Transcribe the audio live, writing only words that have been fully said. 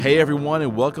Hey everyone,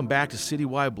 and welcome back to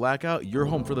Citywide Blackout, your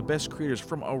home for the best creators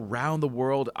from around the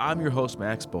world. I'm your host,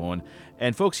 Max Bowen,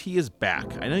 and folks, he is back.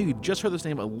 I know you just heard this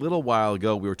name a little while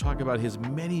ago. We were talking about his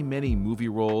many movie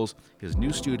roles, his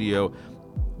new studio,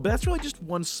 but that's really just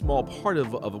one small part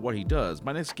of what he does.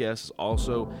 My next guest is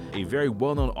also a very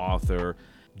well-known author.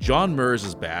 Jon Merz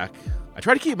is back. I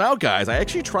tried to keep him out, guys. I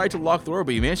actually tried to lock the door,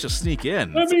 but he managed to sneak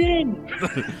in. Let me in.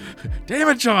 Damn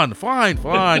it, Jon. Fine.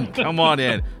 Come on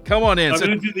in. I'm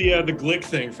gonna do the Glick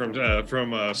thing from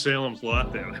Salem's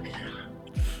Lot there.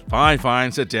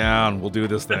 Fine. Sit down. We'll do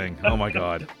this thing. Oh my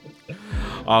God.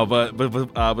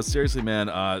 But seriously, man.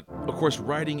 Of course,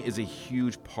 writing is a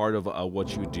huge part of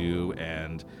what you do,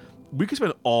 and we could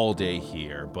spend all day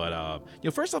here. But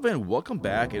first off, man, welcome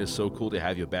back. It is so cool to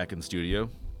have you back in the studio.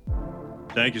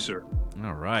 Thank you, sir.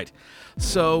 All right.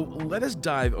 So let us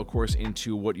dive, of course,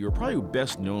 into what you're probably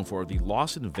best known for, the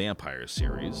Lost in Vampire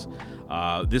series.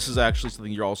 This is actually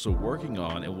something you're also working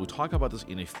on, and we'll talk about this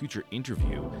in a future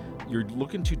interview. You're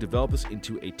looking to develop this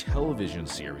into a television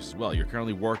series as well. You're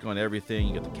currently working on everything.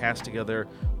 You got the cast together.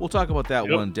 We'll talk about that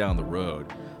one down the road.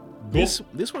 Cool.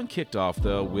 This one kicked off,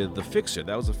 though, with The Fixer.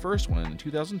 That was the first one in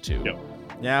 2002. Yep.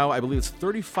 Now, I believe it's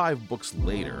 35 books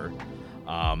later.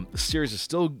 The series is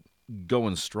still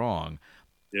going strong.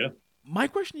 Yeah. My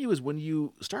question to you is, when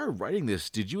you started writing this,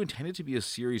 did you intend it to be a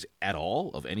series at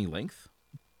all of any length?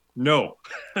 No,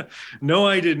 no,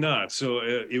 I did not. So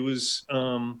it was,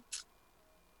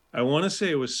 I want to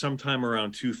say it was sometime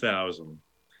around 2000.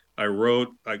 I wrote,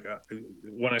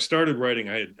 when I started writing,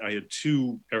 I had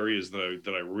two areas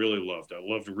that I really loved. I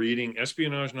loved reading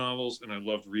espionage novels, and I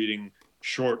loved reading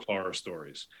short horror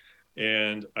stories.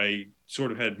 And I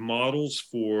sort of had models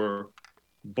for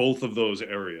both of those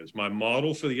areas. My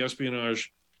model for the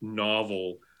espionage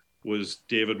novel was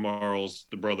David Marl's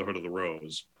The Brotherhood of the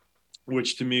Rose,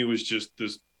 which to me was just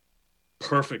this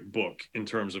perfect book in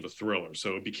terms of a thriller.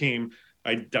 So it became,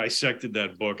 I dissected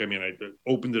that book. I mean, I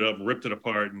opened it up, ripped it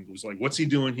apart, and was like, what's he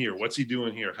doing here? What's he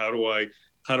doing here? How do I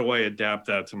adapt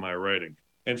that to my writing?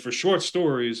 And for short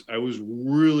stories, I was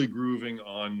really grooving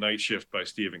on Night Shift by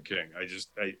Stephen King.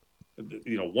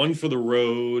 One for the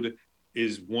Road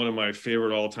is one of my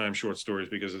favorite all-time short stories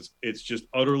because it's just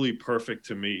utterly perfect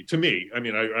to me. I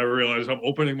mean, I realize I'm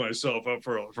opening myself up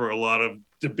for a lot of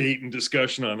debate and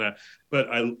discussion on that, but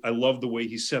I love the way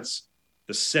he sets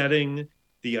the setting,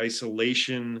 the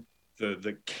isolation,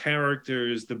 the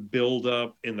characters, the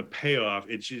build-up, and the payoff.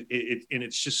 It's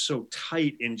just so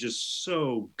tight and just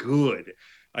so good.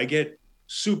 I get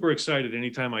super excited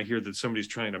anytime I hear that somebody's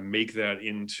trying to make that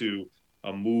into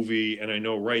a movie, and I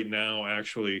know right now,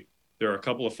 actually, there are a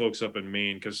couple of folks up in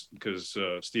Maine because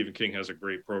Stephen King has a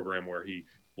great program where he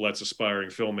lets aspiring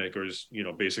filmmakers,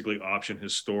 basically option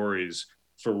his stories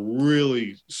for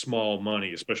really small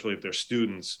money, especially if they're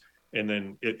students. And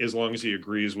then as long as he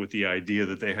agrees with the idea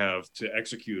that they have to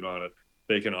execute on it,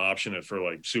 they can option it for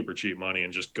like super cheap money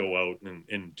and just go out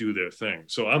and do their thing.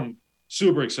 So I'm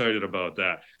super excited about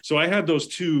that. So I had those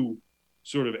two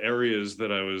sort of areas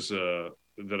that I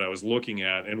was looking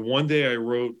at. And one day I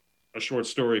wrote a short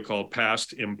story called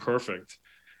Past Imperfect,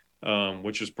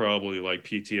 which is probably like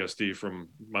PTSD from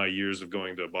my years of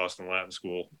going to Boston Latin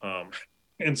School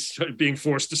and being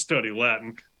forced to study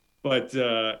Latin. But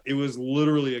it was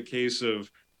literally a case of,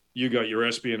 you got your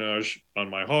espionage on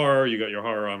my horror, you got your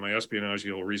horror on my espionage,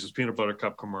 you know, Reese's Peanut Butter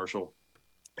Cup commercial.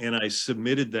 And I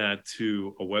submitted that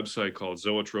to a website called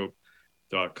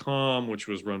zoetrope.com, which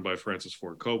was run by Francis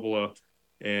Ford Coppola.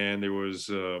 And there was,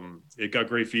 it got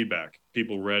great feedback.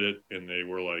 People read it and they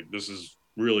were like, this is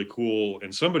really cool.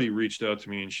 And somebody reached out to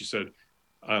me and she said,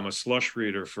 I'm a slush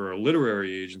reader for a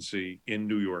literary agency in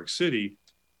New York City.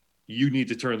 You need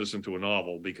to turn this into a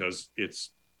novel because it's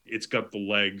got the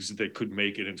legs that could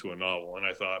make it into a novel. And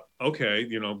I thought, okay,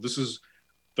 this is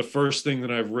the first thing that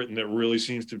I've written that really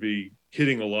seems to be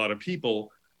hitting a lot of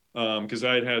people, because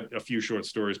I had a few short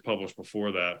stories published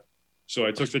before that. So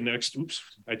I took the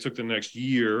next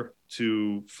year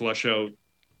to flesh out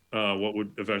what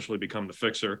would eventually become The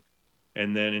Fixer.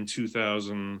 And then in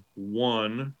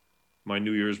 2001, my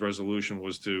New Year's resolution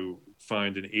was to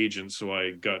find an agent. So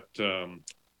I got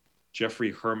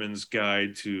Jeffrey Herman's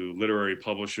Guide to Literary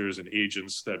Publishers and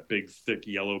Agents, that big, thick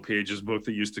Yellow Pages book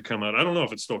that used to come out. I don't know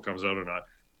if it still comes out or not.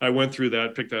 I went through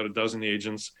that, picked out a dozen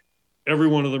agents. Every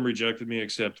one of them rejected me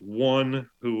except one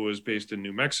who was based in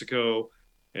New Mexico.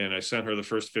 And I sent her the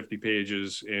first 50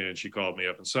 pages and she called me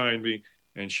up and signed me.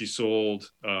 And she sold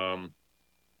the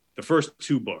first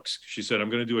two books. She said, I'm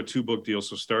going to do a 2-book deal,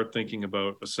 so start thinking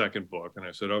about a second book. And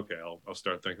I said, okay, I'll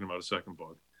start thinking about a second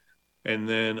book. And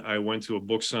then I went to a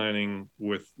book signing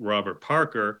with Robert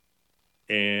Parker,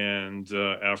 And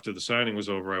after the signing was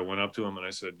over, I went up to him and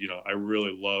I said, I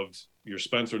really loved your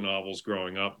Spencer novels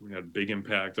growing up. It had a big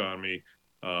impact on me.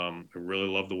 I really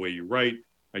love the way you write.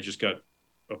 I just got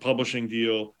a publishing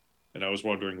deal and I was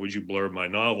wondering, would you blurb my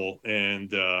novel?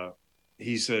 And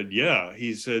he said, yeah.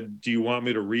 He said, do you want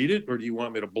me to read it or do you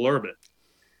want me to blurb it?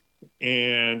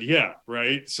 And yeah,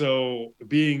 right. So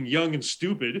being young and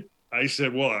stupid, I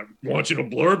said, well, I want you to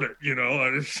blurb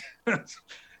it.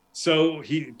 So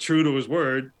he, true to his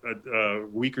word, a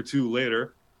week or two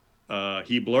later,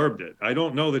 he blurbed it. I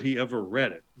don't know that he ever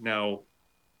read it. Now,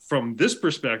 from this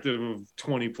perspective of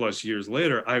 20 plus years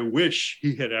later, I wish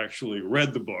he had actually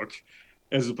read the book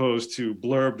as opposed to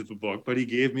blurbed the book, but he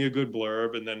gave me a good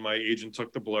blurb. And then my agent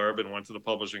took the blurb and went to the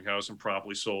publishing house and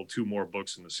promptly sold 2 more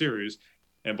books in the series.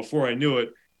 And before I knew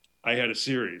it, I had a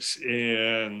series,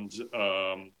 and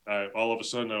all of a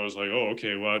sudden I was like, oh,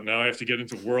 okay, well, now I have to get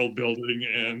into world building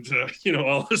and,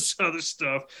 all this other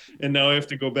stuff. And now I have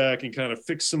to go back and kind of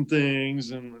fix some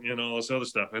things and, all this other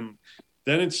stuff. And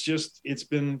then it's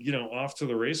been, off to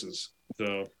the races.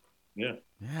 So, yeah.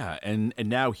 Yeah, and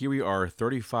now here we are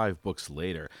 35 books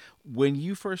later. When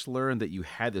you first learned that you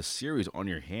had this series on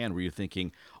your hand, were you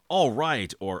thinking, all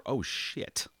right, or oh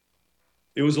shit?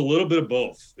 It was a little bit of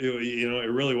both. It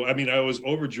really, I mean, I was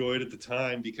overjoyed at the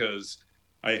time because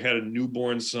I had a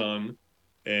newborn son,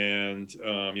 and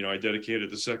I dedicated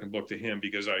the second book to him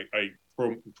because I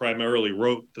primarily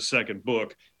wrote the second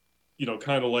book,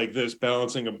 kind of like this,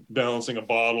 balancing a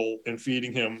bottle and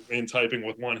feeding him and typing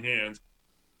with one hand.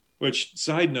 Which,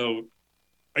 side note,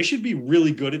 I should be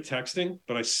really good at texting,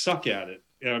 but I suck at it.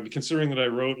 Considering that I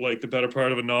wrote like the better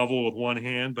part of a novel with one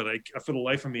hand, but for the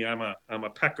life of me, I'm a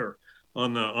pecker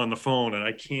on the phone, and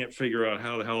I can't figure out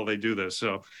how the hell they do this.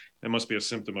 So it must be a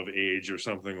symptom of age or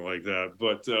something like that.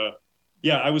 But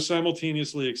yeah, I was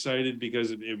simultaneously excited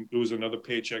because it was another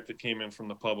paycheck that came in from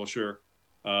the publisher.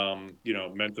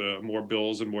 Meant more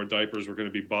bills and more diapers were going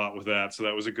to be bought with that, so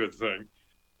that was a good thing.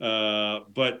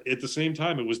 But at the same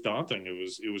time, it was daunting.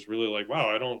 It was really like,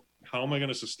 wow, how am I going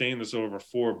to sustain this over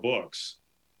 4 books?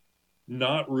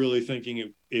 Not really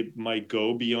thinking it might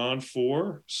go beyond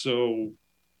 4. So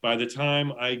by the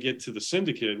time I get to the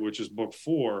Syndicate, which is book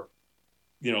 4,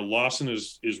 Lawson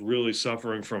is really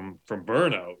suffering from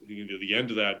burnout. The end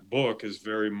of that book is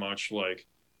very much like,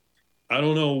 I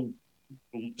don't know,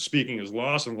 speaking as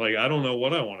Lawson, like, I don't know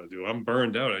what I want to do. I'm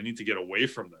burned out. I need to get away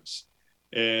from this.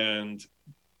 And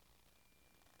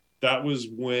that was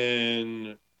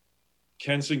when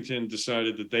Kensington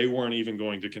decided that they weren't even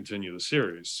going to continue the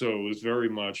series. So it was very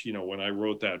much, when I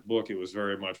wrote that book, it was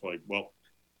very much like, well,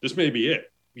 this may be it.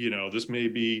 This may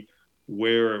be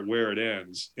where it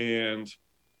ends. And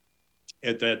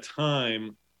at that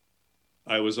time,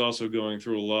 I was also going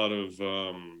through a lot of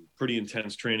pretty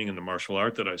intense training in the martial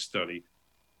art that I study.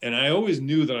 And I always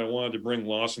knew that I wanted to bring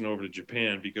Lawson over to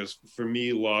Japan because for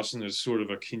me, Lawson is sort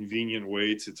of a convenient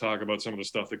way to talk about some of the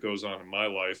stuff that goes on in my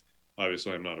life.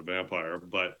 Obviously, I'm not a vampire,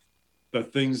 but the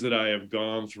things that I have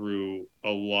gone through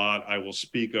a lot, I will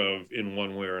speak of in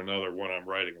one way or another when I'm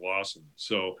writing Lawson.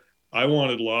 So I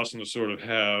wanted Lawson to sort of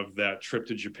have that trip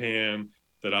to Japan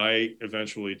that I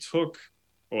eventually took.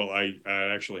 Well, I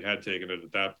actually had taken it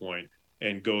at that point,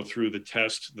 and go through the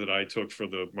test that I took for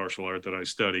the martial art that I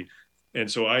study. And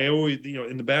so I always,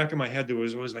 in the back of my head, there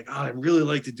was always like, I'd really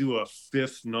like to do a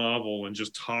 5th novel and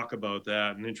just talk about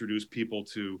that and introduce people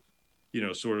to,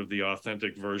 sort of the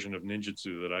authentic version of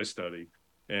ninjutsu that I study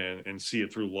and see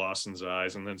it through Lawson's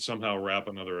eyes, and then somehow wrap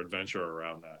another adventure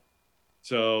around that.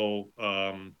 So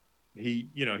he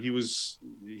was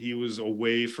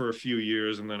away for a few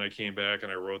years, and then I came back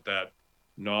and I wrote that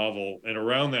novel. And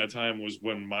around that time was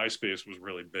when MySpace was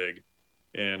really big.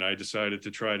 And I decided to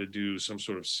try to do some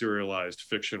sort of serialized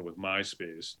fiction with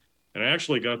MySpace. And I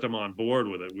actually got them on board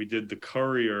with it. We did The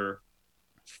Courier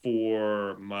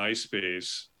for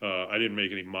MySpace. I didn't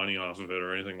make any money off of it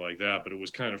or anything like that, but it was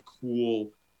kind of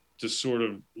cool to sort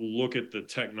of look at the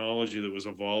technology that was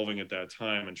evolving at that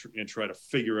time and try to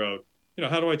figure out,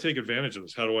 how do I take advantage of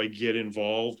this? How do I get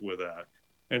involved with that?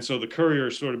 And so The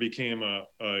Courier sort of became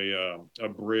a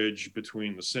bridge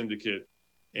between the Syndicate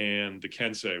and the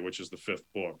Kensei, which is the 5th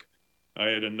book. I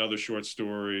had another short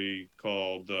story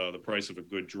called The Price of a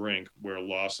Good Drink, where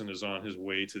Lawson is on his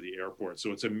way to the airport.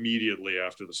 So it's immediately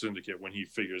after the Syndicate when he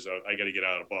figures out, I got to get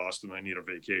out of Boston. I need a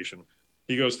vacation.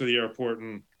 He goes to the airport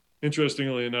and,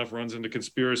 interestingly enough, runs into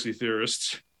conspiracy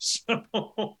theorists. So,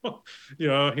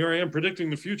 here I am predicting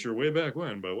the future way back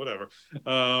when, but whatever.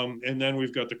 And then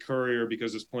we've got The Courier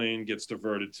because his plane gets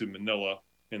diverted to Manila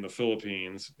in the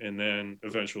Philippines, and then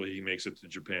eventually he makes it to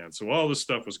Japan. So all this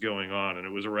stuff was going on, and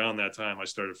it was around that time I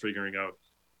started figuring out,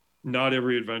 not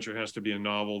every adventure has to be a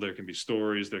novel. There can be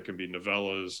stories, there can be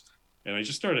novellas, and I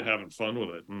just started having fun with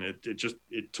it, and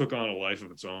it took on a life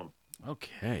of its own.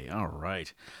 Okay, all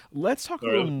right. Let's talk a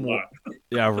Sorry, little that was a more. lot.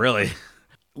 Yeah, really.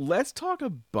 Let's talk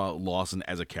about Lawson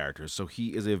as a character. So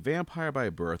he is a vampire by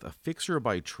birth, a fixer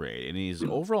by trade, and his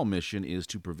overall mission is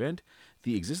to prevent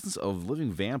the existence of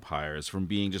living vampires from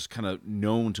being just kind of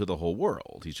known to the whole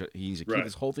world. He's to keep Right.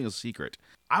 this whole thing a secret.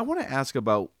 I want to ask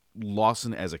about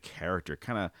Lawson as a character,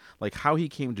 kind of like how he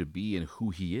came to be and who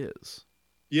he is.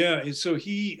 Yeah, and so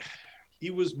he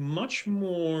was much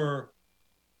more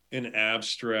an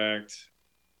abstract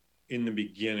in the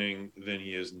beginning than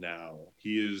he is now.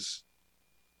 He is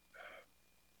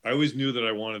I always knew that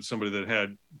I wanted somebody that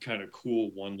had kind of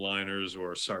cool one-liners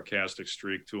or a sarcastic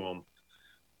streak to him.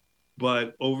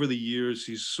 But over the years,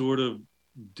 he's sort of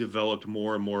developed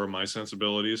more and more of my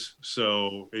sensibilities.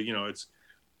 So, it's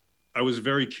I was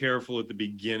very careful at the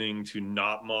beginning to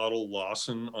not model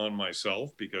Lawson on myself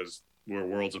because we're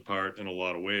worlds apart in a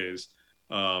lot of ways,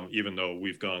 even though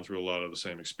we've gone through a lot of the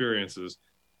same experiences.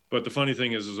 But the funny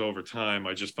thing is over time,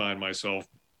 I just find myself,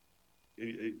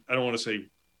 I don't want to say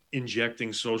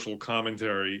injecting social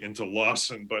commentary into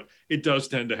Lawson, but it does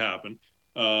tend to happen.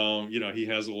 He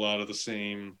has a lot of the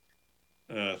same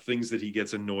things that he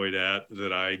gets annoyed at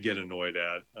that I get annoyed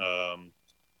at.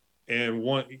 And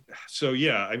one, so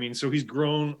yeah, I mean, so he's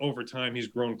grown over time. He's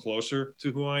grown closer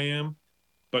to who I am,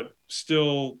 but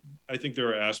still, I think there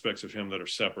are aspects of him that are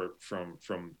separate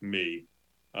from me.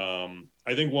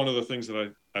 I think one of the things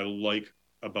that I like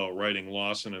about writing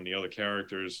Lawson and the other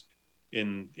characters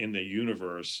in the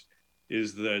universe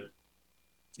is that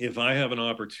if I have an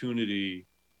opportunity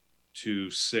to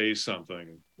say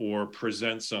something or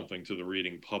present something to the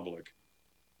reading public,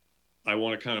 I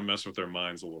want to kind of mess with their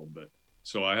minds a little bit.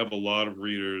 So I have a lot of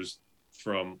readers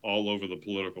from all over the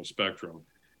political spectrum.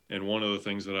 And one of the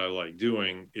things that I like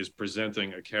doing is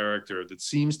presenting a character that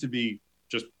seems to be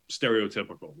just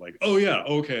stereotypical, like, oh, yeah,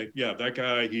 okay, yeah, that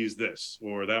guy, he's this,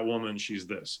 or that woman, she's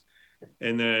this.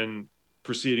 And then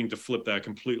proceeding to flip that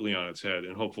completely on its head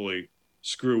and hopefully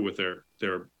screw with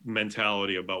their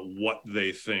mentality about what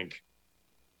they think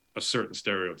a certain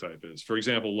stereotype is. For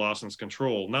example, Lawson's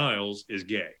Control, Niles is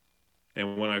gay.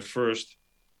 And when I first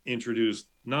introduced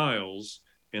Niles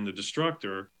in The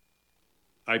Destructor,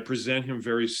 I present him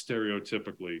very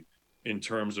stereotypically in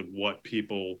terms of what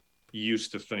people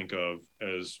used to think of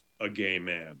as a gay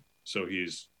man. So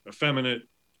he's effeminate,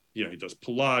 he does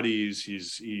Pilates,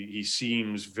 he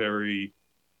seems very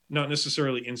not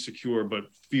necessarily insecure, but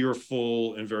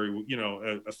fearful and very,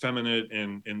 effeminate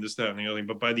and this, that, and the other thing.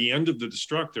 But by the end of The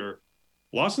Destructor,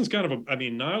 Lawson's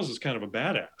Niles is kind of a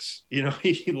badass.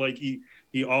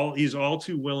 He's all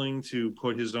too willing to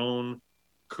put his own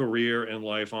career and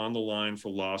life on the line for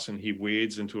Lawson. He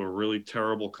wades into a really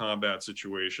terrible combat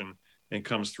situation and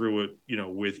comes through it,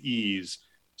 with ease.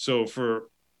 So for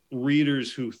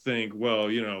readers who think, well,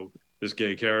 this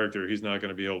gay character, he's not going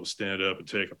to be able to stand up and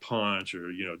take a punch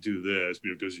or, do this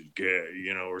because he's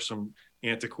gay, or some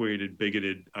antiquated,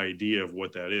 bigoted idea of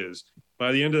what that is.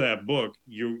 By the end of that book,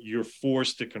 you're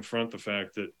forced to confront the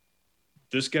fact that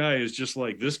this guy is just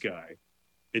like this guy.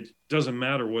 It doesn't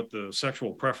matter what the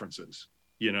sexual preference is.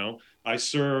 I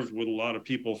served with a lot of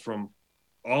people from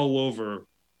all over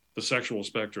the sexual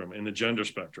spectrum and the gender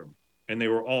spectrum, and they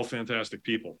were all fantastic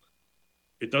people.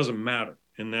 It doesn't matter.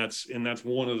 And that's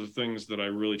one of the things that I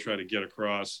really try to get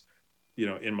across,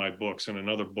 in my books. In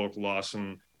another book,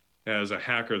 Lawson has a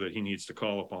hacker that he needs to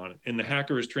call upon, and the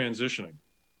hacker is transitioning,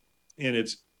 and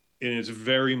it's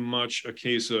very much a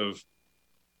case of,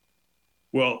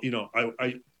 well,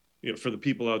 for the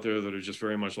people out there that are just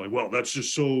very much like, well, that's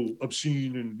just so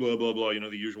obscene and blah blah blah,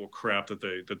 the usual crap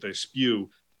that they spew.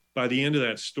 By the end of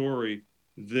that story,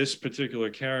 this particular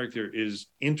character is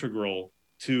integral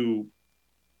to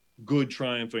good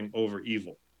triumphing over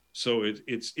evil. So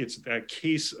it's that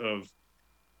case of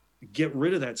get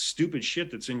rid of that stupid shit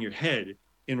that's in your head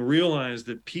and realize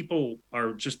that people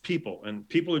are just people, and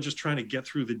people are just trying to get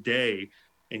through the day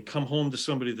and come home to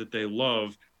somebody that they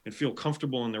love and feel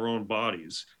comfortable in their own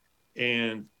bodies.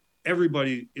 And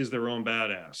everybody is their own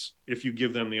badass if you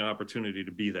give them the opportunity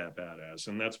to be that badass.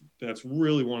 And that's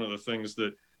really one of the things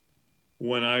that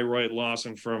when I write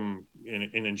Lawson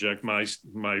and inject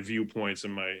my viewpoints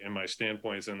and my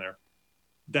standpoints in there,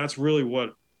 that's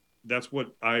what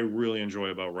I really enjoy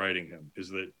about writing him, is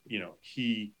that,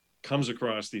 he comes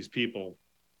across these people,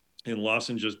 and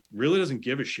Lawson just really doesn't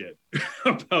give a shit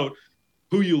about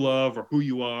who you love or who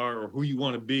you are or who you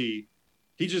want to be.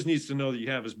 He just needs to know that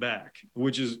you have his back,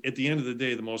 which is at the end of the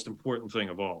day, the most important thing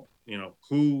of all.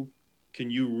 can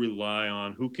you rely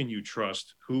on? Who can you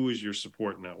trust? Who is your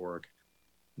support network?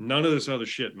 None of this other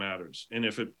shit matters. And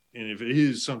if it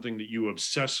is something that you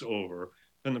obsess over,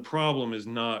 then the problem is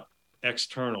not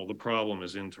external. The problem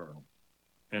is internal.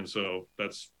 And so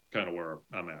that's kind of where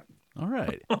I'm at. All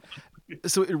right.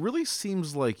 So it really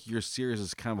seems like your series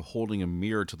is kind of holding a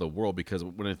mirror to the world, because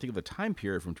when I think of the time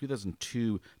period from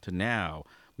 2002 to now,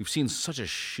 we've seen such a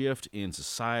shift in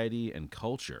society and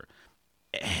culture.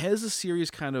 Has the series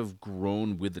kind of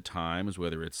grown with the times,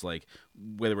 whether it's with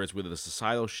the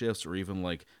societal shifts or even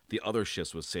like the other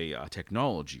shifts with, say,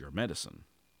 technology or medicine?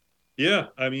 Yeah.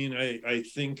 I mean, I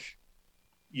think,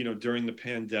 during the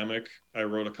pandemic, I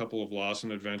wrote a couple of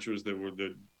Lawson adventures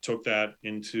that took that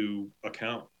into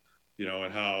account,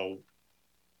 and how,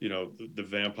 the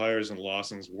vampires in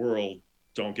Lawson's world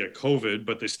don't get COVID,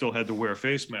 but they still had to wear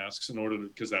face masks in order to,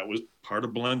 because that was part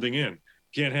of blending in.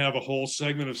 Can't have a whole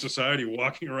segment of society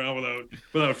walking around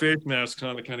without face masks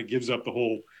on. It kind of gives up the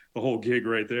whole gig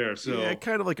right there. Yeah, So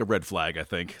kind of like a red flag, I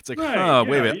think. It's like, right,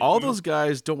 wait a yeah, minute. All those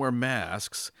guys don't wear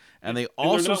masks, and they and they're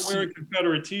also not see. wearing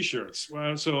Confederate T-shirts.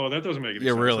 Well, so that doesn't make any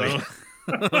Yeah, sense. really.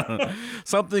 I don't.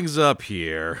 Something's up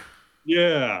here.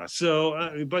 Yeah.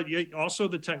 So, but yeah, also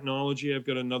the technology. I've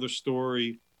got another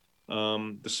story,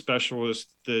 the specialist,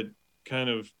 that kind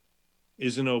of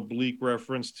is an oblique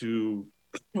reference to,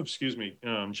 excuse me,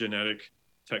 genetic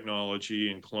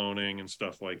technology and cloning and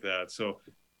stuff like that. So,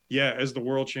 yeah, as the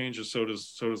world changes, so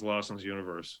does Lawson's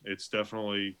universe. It's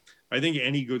definitely. I think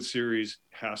any good series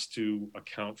has to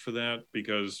account for that,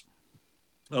 because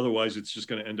otherwise, it's just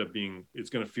going to end up being.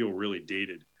 It's going to feel really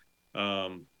dated.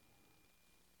 Um,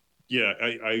 yeah,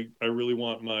 I really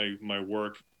want my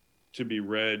work to be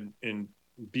read and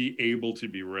be able to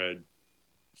be read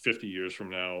 50 years from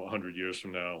now, 100 years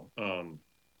from now.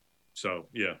 So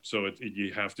yeah, so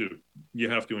you have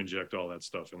to inject all that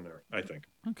stuff in there, I think.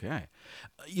 Okay.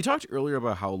 You talked earlier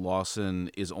about how Lawson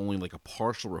is only like a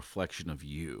partial reflection of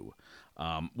you.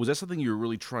 Was that something you were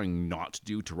really trying not to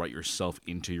do, to write yourself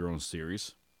into your own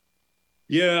series?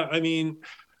 Yeah, I mean,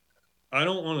 I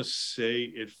don't want to say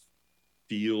it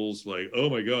feels like, oh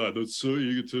my God, that's so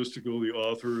egotistical. The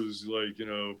author is like,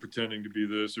 pretending to be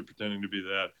this or pretending to be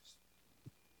that.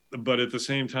 But at the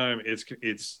same time,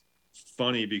 it's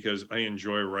funny because I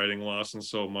enjoy writing Lawson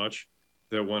so much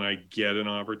that when I get an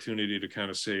opportunity to kind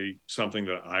of say something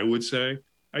that I would say,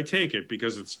 I take it,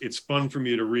 because it's fun for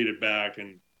me to read it back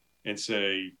and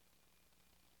say,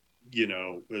 be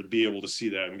able to see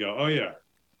that and go, oh yeah.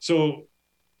 So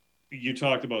you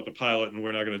talked about the pilot, and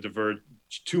we're not going to divert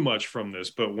too much from this,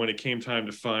 but when it came time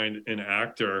to find an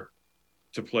actor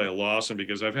to play a Lawson,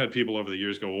 because I've had people over the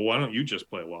years go, well, why don't you just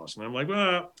play Lawson? I'm like,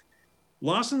 well,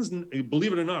 Lawson's,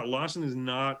 believe it or not, Lawson is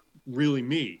not really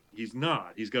me. He's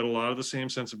not. He's got a lot of the same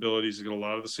sensibilities. He's got a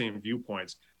lot of the same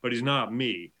viewpoints, but he's not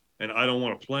me. And I don't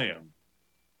want to play him.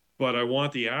 But I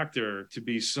want the actor to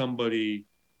be somebody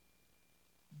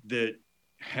that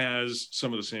has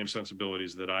some of the same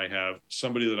sensibilities that I have,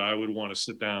 somebody that I would want to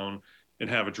sit down and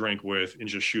have a drink with and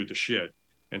just shoot the shit.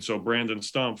 And so Brandon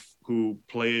Stumpf, who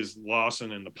plays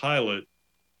Lawson in the pilot,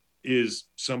 is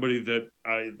somebody that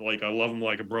I like. I love him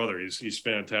like a brother. He's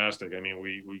fantastic. I mean,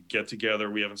 we get together.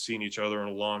 We haven't seen each other in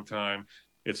a long time.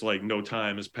 It's like no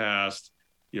time has passed.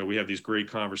 We have these great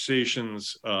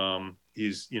conversations.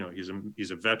 He's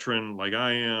a veteran like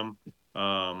I am.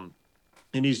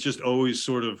 And he's just always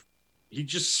he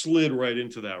just slid right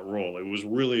into that role. It was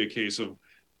really a case of,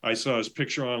 I saw his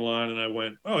picture online and I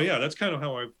went, oh yeah, that's kind of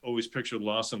how I've always pictured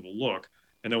Lawson to look.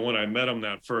 And then when I met him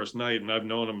that first night, and I've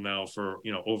known him now for,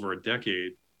 over a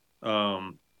decade,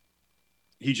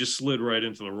 he just slid right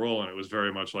into the role. And it was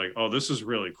very much like, oh, this is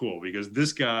really cool, because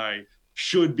this guy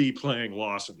should be playing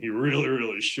Lawson. He really,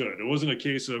 really should. It wasn't a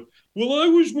case of, well, I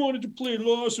always wanted to play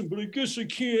Lawson, but I guess I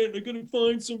can't. I got to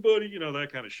find somebody, that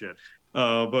kind of shit.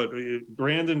 But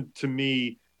Brandon, to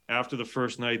me, after the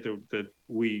first night that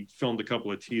we filmed a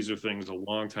couple of teaser things a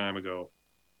long time ago,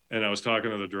 and I was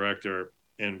talking to the director,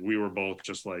 and we were both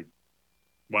just like,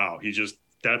 wow,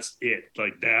 that's it.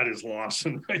 Like, that is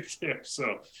Lawson right there.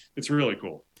 So it's really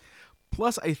cool.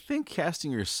 Plus, I think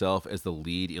casting yourself as the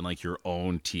lead in like your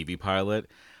own TV pilot,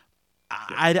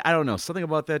 Yeah. I don't know. Something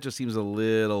about that just seems a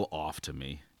little off to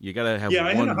me. You got to have Yeah.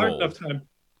 I had a one hard mold. enough time.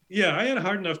 Yeah. I had a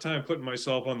hard enough time putting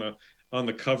myself on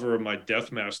the cover of my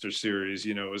Deathmaster series,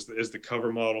 as the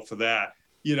cover model for that,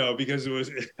 because it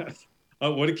was,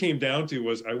 what it came down to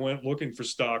was I went looking for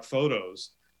stock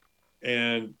photos,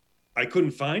 and I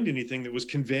couldn't find anything that was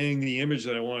conveying the image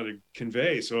that I wanted to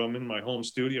convey. So I'm in my home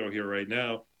studio here right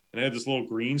now, and I had this little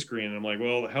green screen, and I'm like,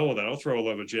 well, the hell with that. I'll throw a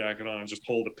leather jacket on and just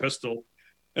hold a pistol.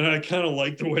 and I kind of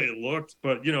liked the way it looked,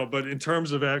 but but in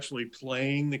terms of actually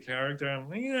playing the character, I'm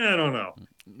like, yeah, I don't know.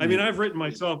 I mean, I've written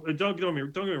myself. Don't get me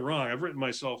wrong. I've written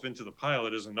myself into the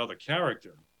pilot as another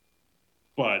character,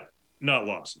 but not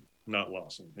Lawson. Not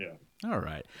Lawson. Yeah, All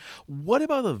right. What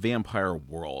about the vampire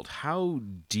world? How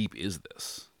deep is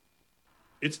this?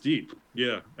 it's deep.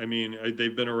 Yeah, I mean,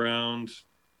 they've been around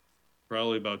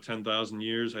probably about 10,000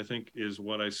 years. I think is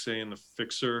what I say in the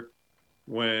Fixer.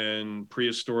 When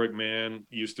prehistoric man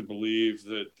used to believe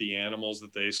that the animals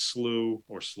that they slew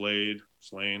or slain,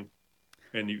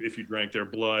 and if you drank their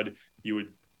blood, you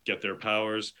would get their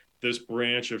powers. This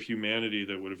branch of humanity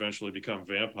that would eventually become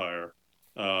vampire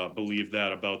believed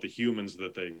that about the humans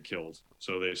that they killed.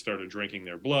 So they started drinking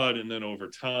their blood, and then over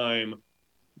time,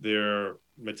 their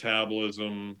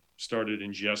metabolism started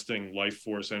ingesting life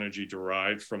force energy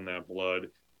derived from that blood.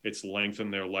 It's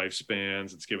lengthened their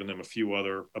lifespans. It's given them a few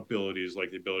other abilities, like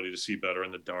the ability to see better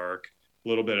in the dark, a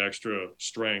little bit extra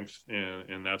strength,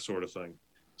 and that sort of thing.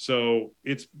 So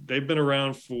they've been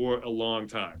around for a long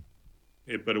time.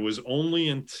 But it was only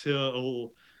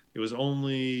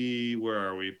where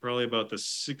are we? Probably about the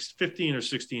 15 or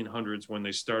 1600s when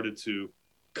they started to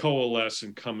coalesce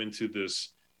and come into this.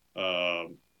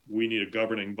 We need a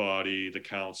governing body, the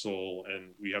council,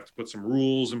 and we have to put some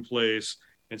rules in place.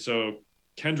 And so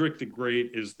Kendrick the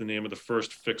Great is the name of the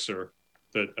first fixer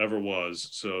that ever was.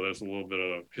 So that's a little bit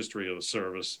of history of the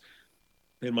service.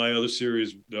 In my other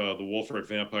series, the Wolfric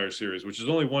Vampire series, which is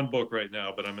only one book right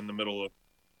now, but I'm in the middle of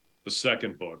the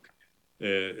second book,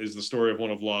 is the story of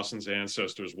one of Lawson's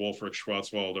ancestors, Wolfric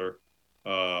Schwarzwalder,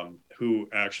 who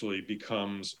actually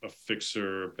becomes a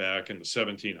fixer back in the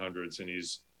 1700s, and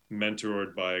he's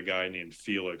mentored by a guy named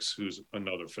Felix, who's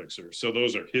another fixer. So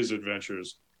those are his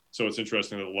adventures. So it's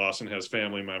interesting that Lawson has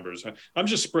family members. I'm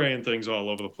just spraying things all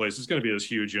over the place. It's going to be this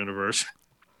huge universe.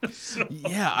 So,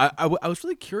 Yeah, I was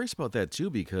really curious about that too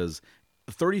because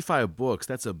 35 books,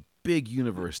 that's a big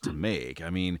universe to make. I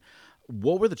mean,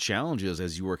 what were the challenges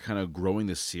as you were kind of growing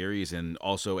this series and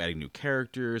also adding new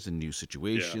characters and new yeah.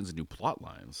 situations and new plot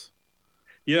lines?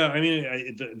 Yeah, I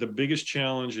mean, the biggest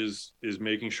challenge is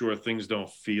making sure things don't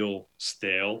feel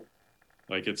stale.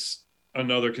 Like it's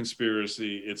another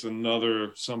conspiracy, it's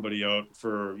another somebody out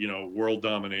for world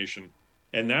domination,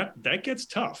 and that gets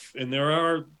tough. And there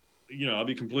are, I'll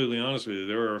be completely honest with you,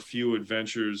 there are a few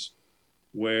adventures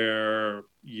where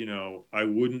I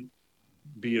wouldn't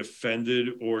be offended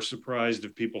or surprised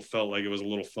if people felt like it was a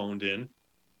little phoned in,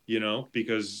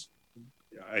 because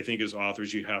I think as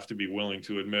authors you have to be willing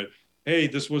to admit, hey,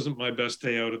 this wasn't my best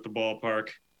day out at the ballpark,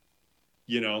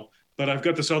 you know, but I've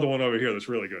got this other one over here that's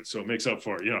really good. So it makes up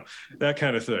for it, that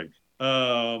kind of thing.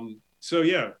 So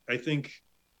yeah, I think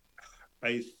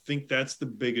that's the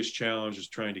biggest challenge is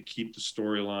trying to keep the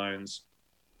storylines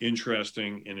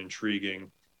interesting and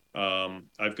intriguing.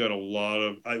 I've got a lot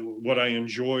of what I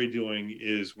enjoy doing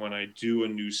is when I do a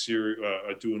new series,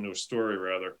 do a new story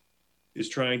rather, is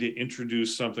trying to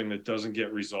introduce something that doesn't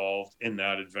get resolved in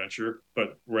that adventure,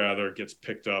 but rather gets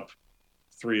picked up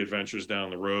 3 adventures down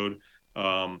the road.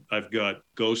 I've got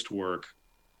Ghost Work.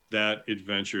 That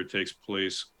adventure takes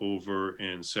place over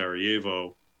in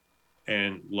Sarajevo,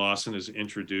 and Lawson is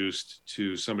introduced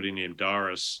to somebody named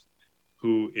Doris,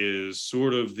 who is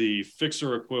sort of the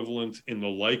fixer equivalent in the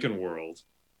Lycan world,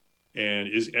 and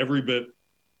is every bit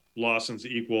Lawson's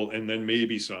equal, and then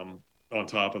maybe some on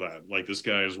top of that. Like this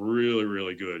guy is really,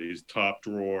 really good. He's top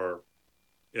drawer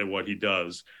at what he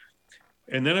does.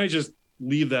 And then I just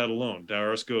leave that alone.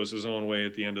 Darius goes his own way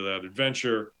at the end of that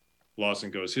adventure.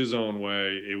 Lawson goes his own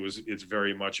way. It's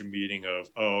very much a meeting of,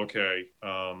 oh, okay,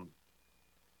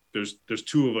 there's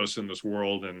 2 of us in this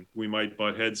world, and we might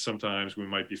butt heads sometimes. We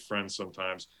might be friends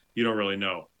sometimes. You don't really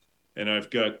know. And I've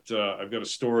got a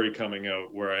story coming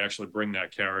out where I actually bring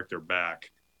that character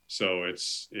back. So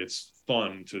it's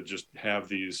fun to just have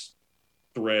these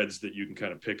threads that you can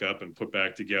kind of pick up and put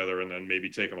back together and then maybe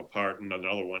take them apart and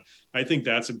another one. I think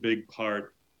that's a big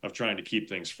part of trying to keep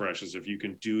things fresh is if you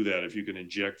can do that, if you can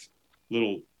inject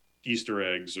little Easter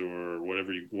eggs or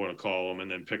whatever you want to call them and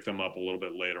then pick them up a little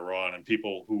bit later on. And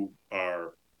people who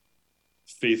are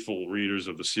faithful readers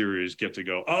of the series get to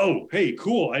go, oh, hey,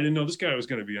 cool. I didn't know this guy was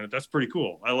going to be in it. That's pretty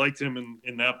cool. I liked him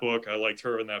in that book. I liked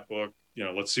her in that book.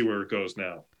 Let's see where it goes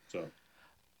now. So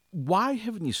Why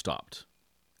haven't you stopped?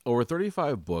 Over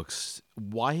 35 books,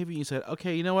 why haven't you said,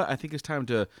 okay, you know what? I think it's time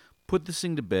to put this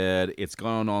thing to bed. It's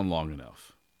gone on long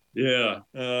enough. yeah.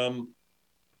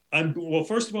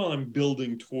 First of all, I'm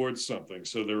building towards something.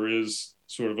 So there is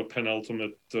sort of a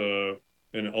penultimate,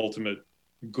 an ultimate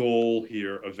goal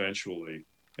here eventually.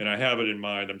 And I have it in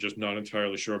mind. I'm just not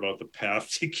entirely sure about the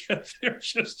path to get there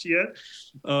just yet.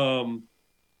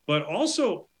 but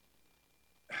also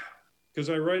because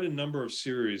I write a number of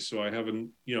series, so I have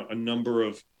a number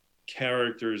of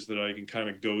characters that I can kind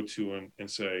of go to and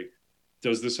say,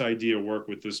 does this idea work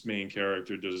with this main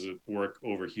character? Does it work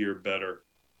over here better?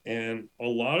 And a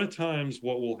lot of times,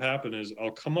 what will happen is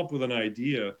I'll come up with an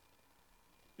idea,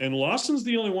 and Lawson's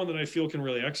the only one that I feel can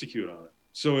really execute on it.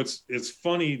 So it's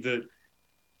funny that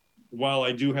while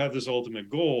I do have this ultimate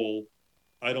goal,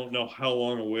 I don't know how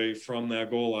long away from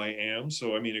that goal I am.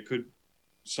 So I mean, it could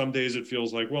some days it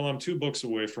feels like, well, I'm 2 books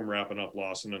away from wrapping up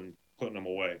Lawson and putting them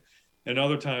away. And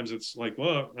other times it's like,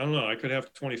 well, I don't know, I could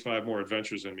have 25 more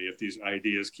adventures in me if these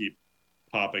ideas keep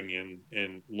popping in.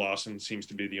 And Lawson seems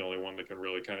to be the only one that can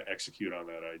really kind of execute on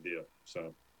that idea.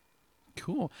 So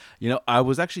Cool. I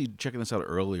was actually checking this out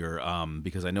earlier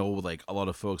because I know like a lot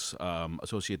of folks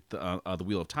associate the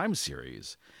Wheel of Time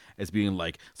series as being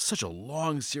like such a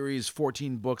long series,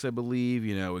 14 books, I believe.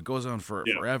 It goes on for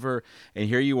yeah. forever, and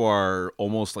here you are,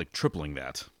 almost like tripling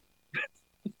that.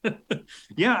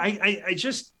 Yeah, I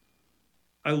just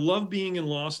I love being in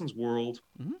Lawson's world.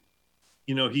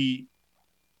 Mm-hmm.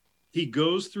 He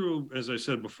goes through, as I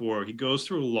said before, he goes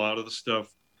through a lot of the stuff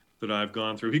that I've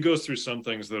gone through. He goes through some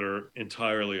things that are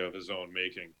entirely of his own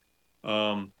making.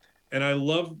 And I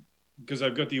love because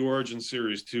I've got the Origin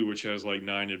series too, which has like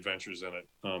 9 adventures in it,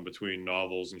 between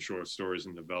novels and short stories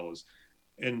and novellas.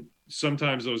 And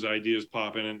sometimes those ideas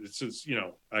pop in. And since,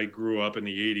 I grew up in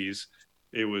the 80s,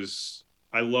 it was,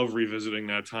 I love revisiting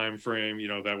that time frame.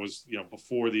 That was,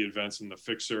 before the events in the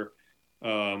Fixer.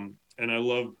 And I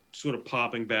love sort of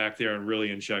popping back there and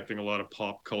really injecting a lot of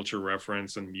pop culture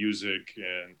reference and music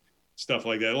and stuff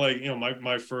like that. Like,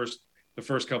 the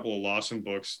first couple of Lawson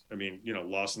books, I mean,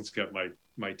 Lawson's got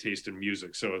my taste in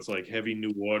music. So it's like Heavy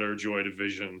New Order, Joy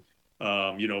Division,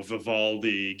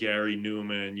 Vivaldi, Gary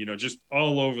Newman, just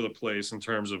all over the place in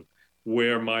terms of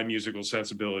where my musical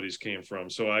sensibilities came from.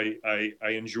 So I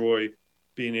enjoy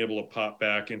being able to pop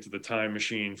back into the time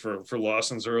machine for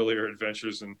Lawson's earlier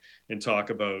adventures and talk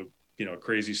about,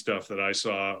 crazy stuff that I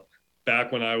saw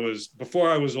back before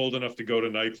I was old enough to go to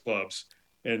nightclubs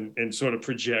and sort of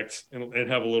project and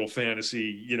have a little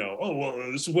fantasy, oh,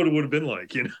 well, this is what it would have been like,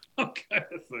 kind of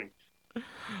thing.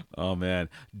 Oh man,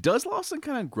 does Lawson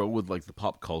kind of grow with like the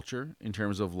pop culture in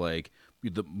terms of like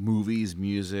the movies,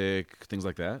 music, things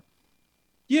like that?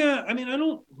 Yeah, I mean, I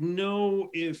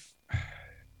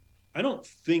don't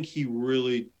think he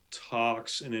really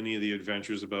talks in any of the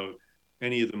adventures about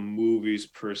any of the movies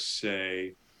per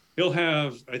se.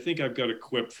 I think I've got a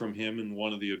quip from him in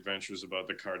one of the adventures about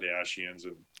the Kardashians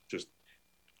and just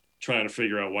trying to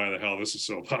figure out why the hell this is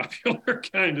so popular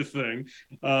kind of thing.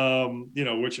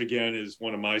 Which again is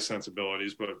one of my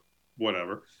sensibilities, but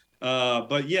whatever.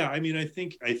 But yeah, I mean, I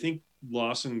think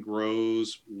Lawson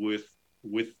grows with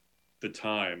the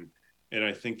time, and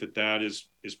I think that is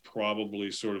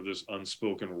probably sort of this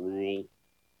unspoken rule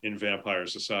in vampire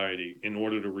society. In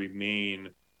order to remain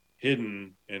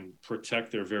hidden and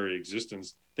protect their very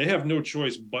existence, they have no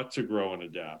choice but to grow and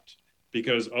adapt,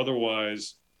 because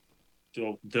otherwise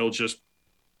they'll just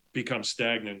become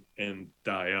stagnant and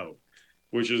die out,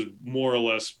 which is more or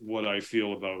less what I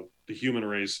feel about the human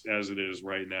race as it is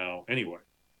right now anyway.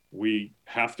 We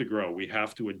have to grow, we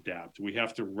have to adapt, we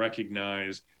have to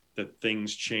recognize that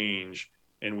things change,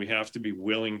 and we have to be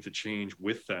willing to change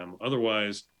with them.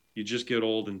 Otherwise, you just get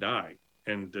old and die.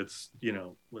 And that's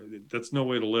no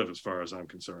way to live as far as I'm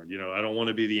concerned. I don't want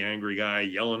to be the angry guy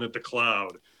yelling at the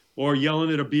cloud or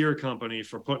yelling at a beer company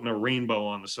for putting a rainbow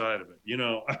on the side of it.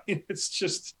 I mean, it's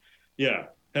just, yeah,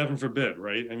 heaven forbid,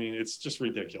 right? I mean, it's just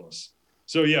ridiculous.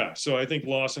 So, yeah, so I think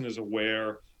Lawson is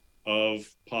aware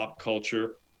of pop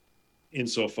culture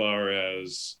insofar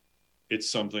as it's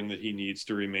something that he needs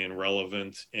to remain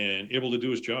relevant and able to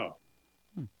do his job.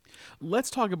 Let's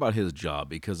talk about his job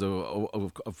because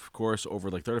of course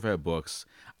over like 35 books,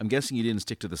 I'm guessing you didn't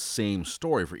stick to the same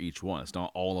story for each one. It's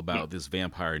not all No, about this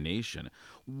vampire nation.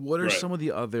 What are right. some of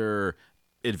the other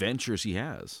adventures he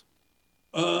has?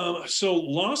 So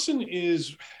Lawson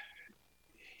he's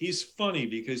funny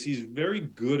because he's very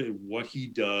good at what he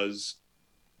does,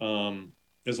 um,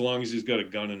 as long as he's got a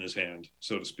gun in his hand,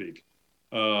 so to speak.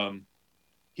 Um,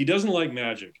 he doesn't like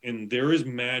magic, and there is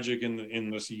magic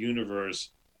in this universe.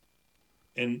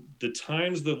 And the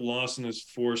times that Lawson is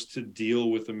forced to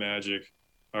deal with the magic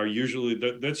are usually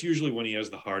that's usually when he has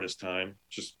the hardest time,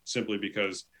 just simply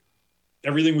because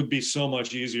everything would be so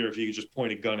much easier if you could just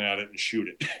point a gun at it and shoot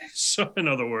it. So, in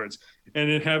other words,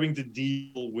 and then having to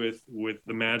deal with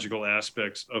the magical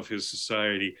aspects of his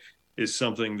society is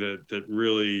something that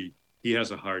really he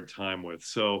has a hard time with.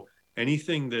 So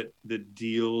anything that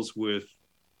deals with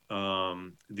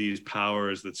these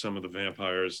powers that some of the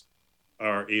vampires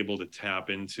are able to tap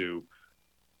into.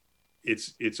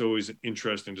 It's always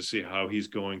interesting to see how he's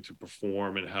going to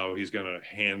perform and how he's going to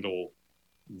handle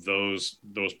those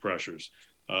pressures.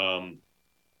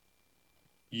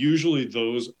 Usually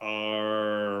those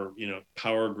are,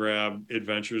 power grab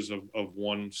adventures of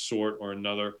one sort or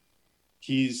another.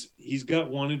 He's got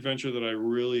one adventure that I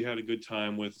really had a good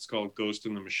time with. It's called Ghost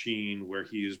in the Machine, where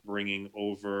he is bringing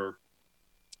over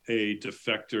a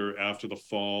defector after the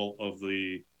fall of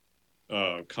the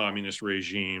communist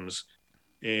regimes,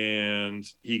 and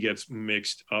he gets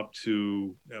mixed up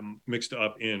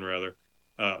in rather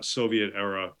Soviet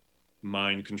era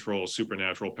mind control,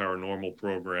 supernatural, paranormal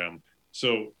program.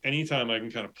 So anytime I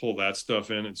can kind of pull that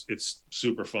stuff in, it's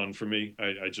super fun for me.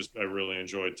 I really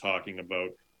enjoyed talking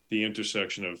about the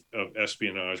intersection of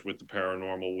espionage with the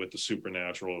paranormal, with the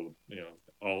supernatural,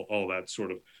 all that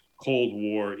sort of Cold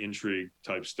War intrigue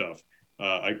type stuff.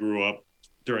 I grew up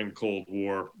during the Cold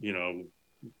War,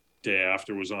 day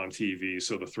after was on TV,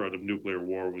 so the threat of nuclear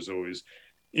war was always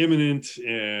imminent,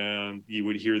 and you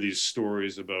would hear these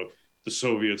stories about the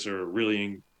Soviets are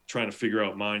really trying to figure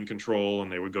out mind control,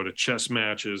 and they would go to chess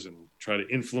matches and try to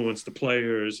influence the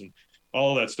players, and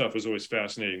all that stuff was always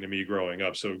fascinating to me growing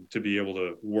up. So to be able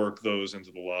to work those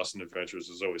into the Lost and Adventures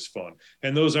is always fun.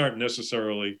 And those aren't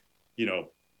necessarily,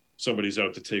 somebody's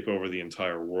out to take over the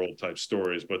entire world type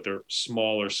stories, but they're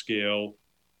smaller scale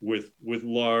with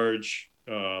large,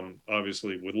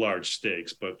 obviously with large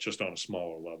stakes, but just on a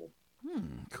smaller level.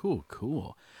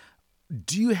 Cool.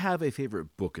 Do you have a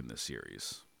favorite book in this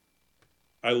series?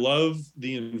 I love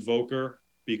The Invoker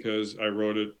because I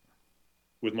wrote it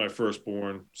with my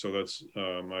firstborn. So that's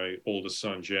my oldest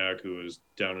son, Jack, who is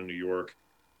down in New York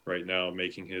right now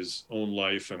making his own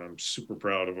life, and I'm super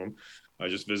proud of him. I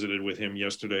just visited with him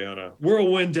yesterday on a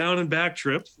whirlwind down and back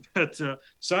trip. But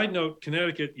side note,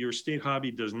 Connecticut, your state hobby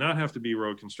does not have to be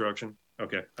road construction.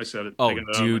 Okay, I said it. Oh,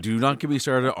 dude, do not get me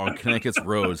started on Connecticut's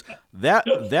roads.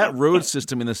 That road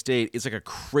system in the state is like a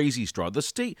crazy straw. The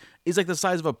state is like the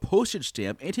size of a postage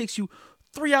stamp, and it takes you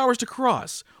 3 hours to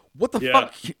cross. What the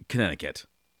fuck, Connecticut?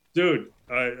 Dude,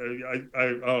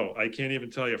 I can't even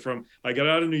tell you. I got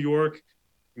out of New York,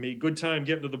 made good time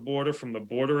getting to the border, from the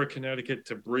border of Connecticut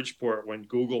to Bridgeport when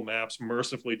Google Maps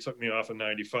mercifully took me off of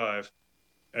 95.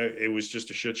 It was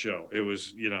just a shit show. It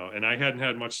was, and I hadn't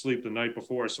had much sleep the night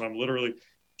before, so I'm literally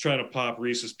trying to pop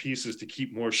Reese's Pieces to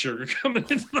keep more sugar coming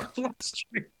into the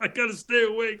bloodstream. I got to stay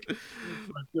awake.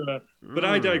 But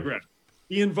I digress.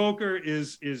 The Invoker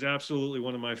is absolutely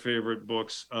one of my favorite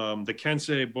books. The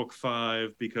Kensei book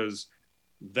 5, because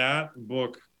that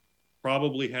book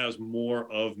probably has more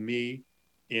of me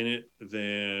in it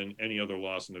than any other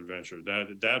Lost and Adventure.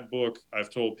 That book, I've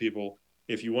told people,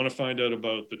 if you want to find out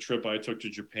about the trip I took to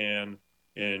Japan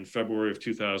in February of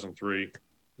 2003,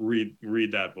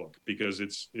 read that book, because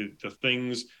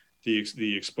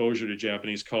the exposure to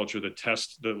Japanese culture, the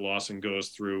test that Lawson goes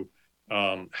through,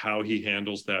 how he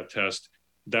handles that test.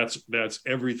 That's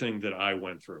everything that I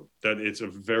went through. That it's a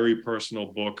very personal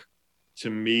book to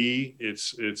me.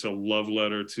 It's a love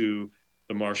letter to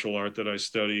the martial art that I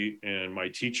study and my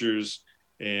teachers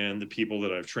and the people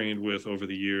that I've trained with over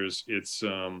the years. It's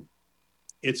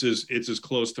as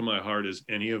close to my heart as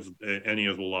any of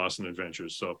the Lost and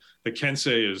Adventures. So the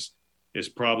Kensei is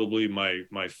probably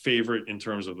my favorite in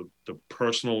terms of the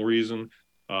personal reason.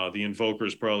 The Invoker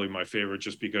is probably my favorite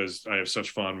just because I have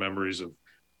such fond memories of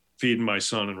feeding my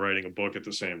son and writing a book at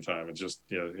the same time. It just,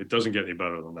 it doesn't get any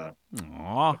better than that.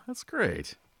 Aw, that's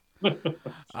great.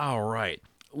 All right.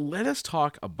 Let us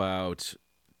talk about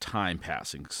time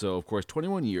passing. So, of course,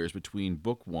 21 years between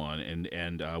book one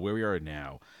and where we are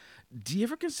now. Do you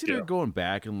ever consider going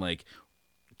back and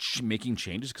making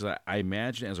changes? Because I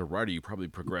imagine as a writer, you probably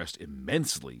progressed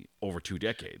immensely over 2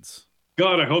 decades.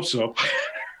 God, I hope so.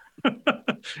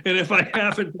 And if I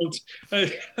haven't, I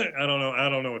don't know. I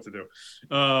don't know what to do.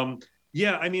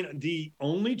 Yeah, I mean, the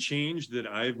only change that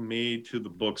I've made to the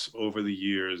books over the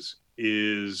years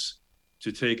is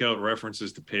to take out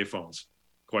references to payphones.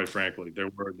 Quite frankly,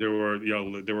 there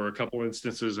were a couple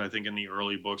instances, I think, in the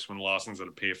early books when Lawson's at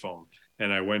a payphone,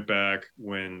 and I went back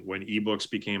when ebooks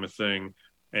became a thing,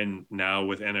 and now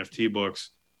with NFT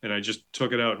books, and I just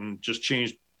took it out and just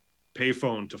changed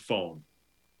payphone to phone,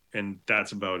 and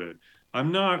that's about it.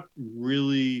 I'm not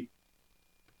really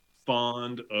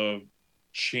fond of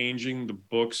changing the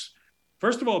books.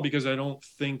 First of all, because I don't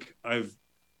think I've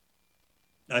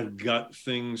got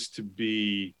things to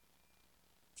be,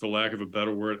 for lack of a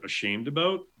better word, ashamed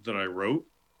about that I wrote.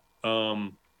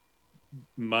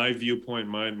 My viewpoint,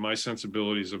 my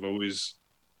sensibilities have always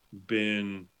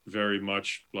been very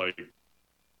much like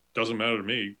doesn't matter to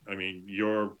me. I mean,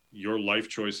 your life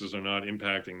choices are not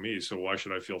impacting me, so why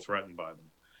should I feel threatened by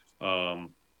them?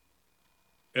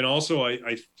 And also,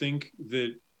 I think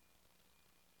that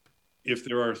if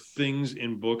there are things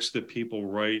in books that people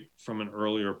write from an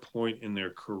earlier point in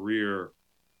their career,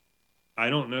 I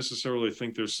don't necessarily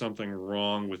think there's something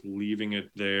wrong with leaving it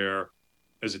there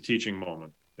as a teaching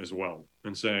moment as well,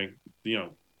 and saying,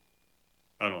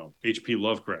 I don't know, H.P.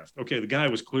 Lovecraft. Okay, the guy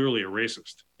was clearly a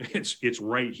racist. It's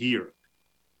right here.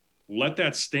 Let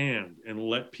that stand and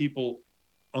let people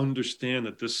understand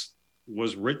that this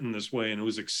was written this way and it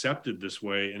was accepted this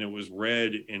way and it was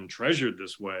read and treasured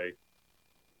this way,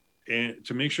 and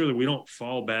to make sure that we don't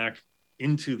fall back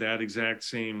into that exact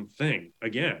same thing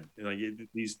again. Like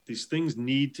these things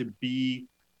need to be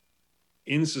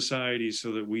in society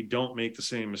so that we don't make the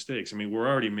same mistakes. I mean, we're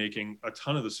already making a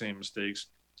ton of the same mistakes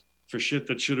for shit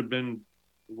that should have been,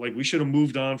 like, we should have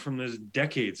moved on from this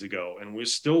decades ago, and we're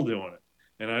still doing it.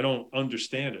 And I don't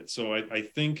understand it. So I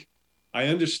think I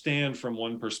understand from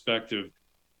one perspective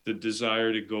the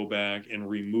desire to go back and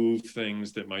remove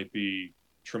things that might be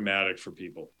traumatic for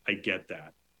people. I get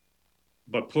that.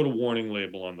 But put a warning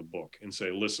label on the book and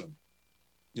say, listen,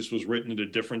 this was written at a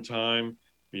different time.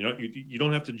 You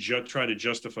don't have to try to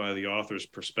justify the author's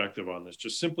perspective on this.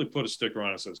 Just simply put a sticker on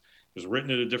it that says it was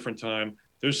written at a different time.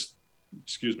 There's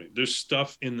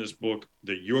stuff in this book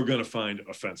that you're going to find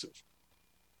offensive,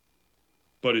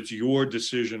 but it's your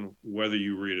decision whether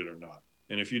you read it or not.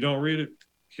 And if you don't read it,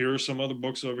 here are some other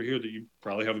books over here that you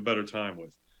probably have a better time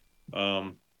with.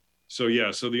 So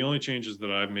the only changes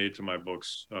that I've made to my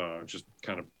books, just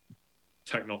kind of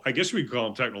I guess we call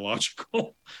them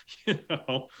technological,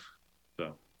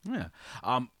 So. Yeah.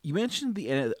 You mentioned the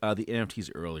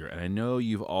NFTs earlier, and I know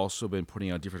you've also been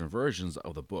putting out different versions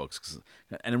of the books.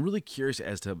 And I'm really curious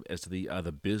as to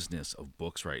the business of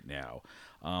books right now.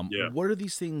 Yeah. What are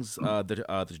these things that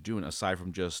you're doing aside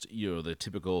from just the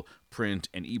typical print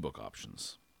and ebook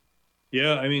options?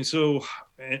 Yeah, I mean, so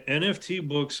NFT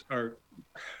books are,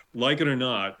 like it or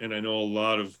not, and I know a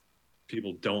lot of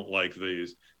people don't like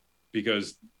these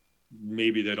because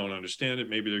maybe they don't understand it.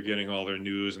 Maybe they're getting all their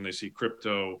news and they see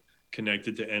crypto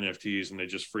connected to NFTs and they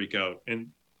just freak out. And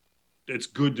it's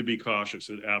good to be cautious.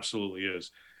 It absolutely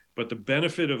is. But the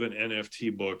benefit of an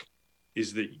NFT book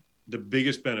is that the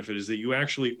biggest benefit is that you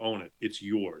actually own it. It's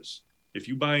yours. If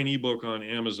you buy an ebook on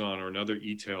Amazon or another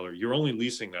e-tailer, you're only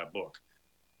leasing that book.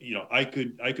 I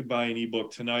could buy an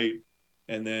ebook tonight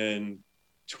and then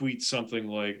tweet something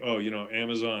like, oh,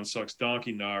 Amazon sucks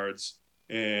donkey nards,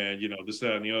 and this,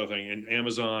 that, and the other thing. And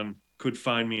Amazon could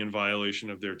find me in violation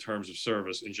of their terms of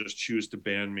service and just choose to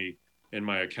ban me in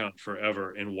my account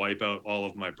forever and wipe out all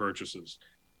of my purchases.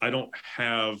 I don't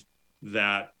have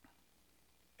that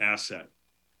asset.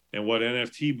 And what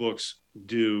NFT books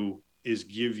do is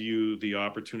give you the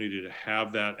opportunity to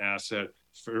have that asset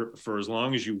for as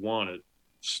long as you want it,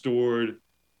 stored,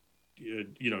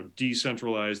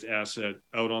 decentralized asset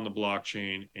out on the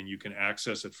blockchain, and you can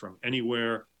access it from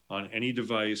anywhere on any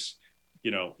device.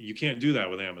 You can't do that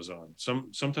with Amazon.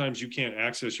 Sometimes you can't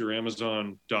access your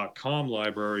Amazon.com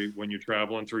library when you're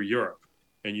traveling through Europe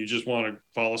and you just want to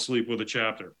fall asleep with a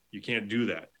chapter. You can't do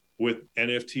that. With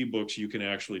NFT books, you can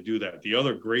actually do that. The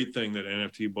other great thing that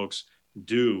NFT books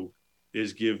do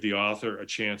is give the author a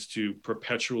chance to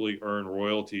perpetually earn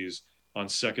royalties on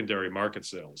secondary market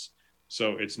sales.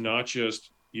 So it's not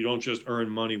just, you don't just earn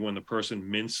money when the person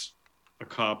mints a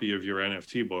copy of your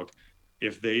NFT book.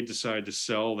 If they decide to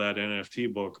sell that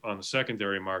NFT book on the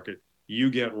secondary market, you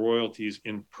get royalties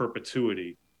in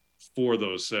perpetuity for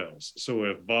those sales. So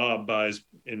if Bob buys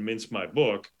and mints my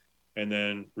book and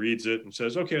then reads it and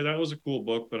says, okay, that was a cool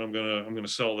book, but I'm gonna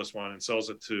sell this one, and sells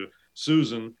it to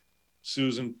Susan's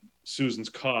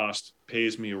cost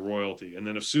pays me a royalty. And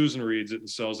then if Susan reads it and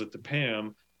sells it to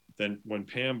Pam, then when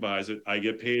Pam buys it, I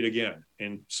get paid again,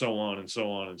 and so on and so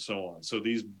on and so on. So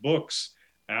these books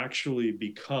actually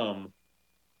become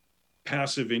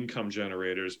passive income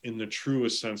generators in the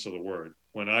truest sense of the word.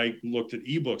 When I looked at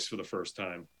ebooks for the first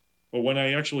time, or when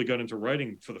I actually got into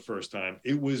writing for the first time,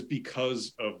 it was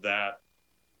because of that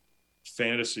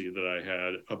fantasy that I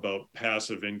had about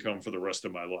passive income for the rest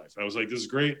of my life. I was like, this is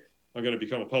great. I'm going to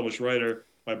become a published writer.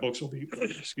 My books will be,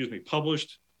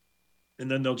 published,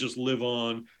 and then they'll just live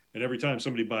on. And every time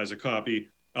somebody buys a copy,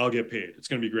 I'll get paid. It's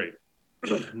going to be great.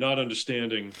 Not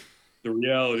understanding the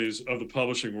realities of the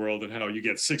publishing world and how you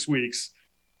get 6 weeks.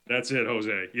 That's it,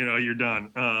 Jose. You're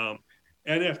done.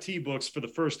 NFT books for the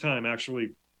first time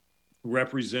actually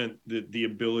represent the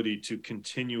ability to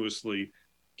continuously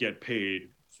get paid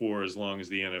for as long as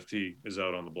the NFT is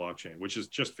out on the blockchain, which is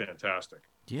just fantastic.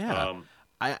 Yeah.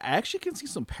 I actually can see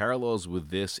some parallels with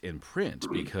this in print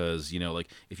because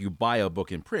like if you buy a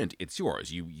book in print, it's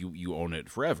yours. You own it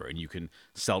forever, and you can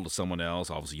sell to someone else.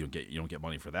 Obviously, you don't get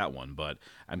money for that one, but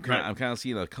Right. I'm kind of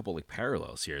seeing a couple like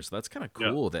parallels here. So that's kind of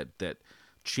Yeah. cool that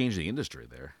changed the industry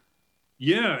there.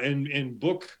 Yeah, and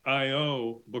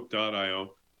book.io,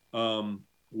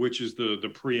 which is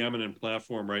the preeminent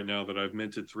platform right now that I've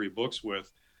minted 3 books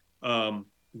with,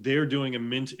 they're doing a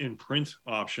mint in print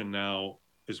option now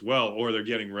as well, or they're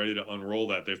getting ready to unroll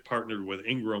that. They've partnered with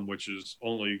Ingram, which is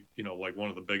only, like one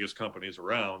of the biggest companies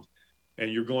around,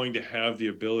 and you're going to have the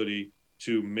ability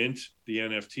to mint the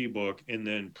NFT book and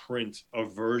then print a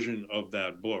version of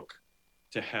that book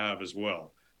to have as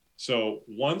well. So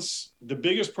once the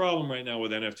biggest problem right now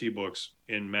with NFT books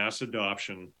in mass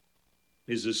adoption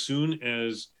is as soon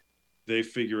as they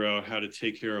figure out how to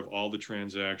take care of all the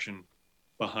transaction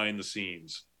behind the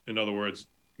scenes. In other words,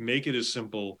 make it as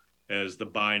simple as the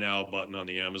buy now button on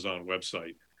the Amazon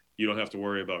website. You don't have to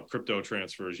worry about crypto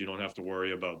transfers. You don't have to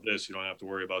worry about this. You don't have to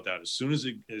worry about that. As soon as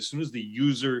the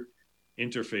user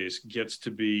interface gets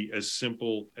to be as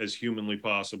simple as humanly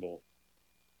possible,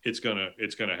 it's gonna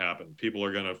happen. People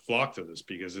are gonna flock to this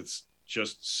because it's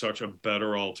just such a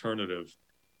better alternative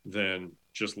than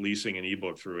just leasing an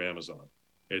ebook through Amazon.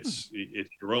 It's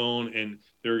your own, and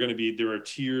there are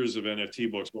tiers of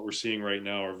NFT books. What we're seeing right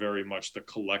now are very much the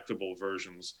collectible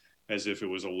versions, as if it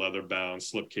was a leather bound,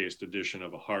 slipcased edition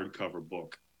of a hardcover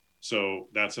book. So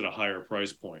that's at a higher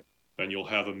price point. Then you'll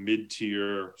have a mid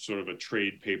tier, sort of a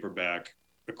trade paperback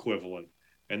equivalent,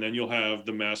 and then you'll have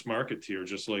the mass market tier,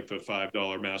 just like the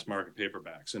 $5 mass market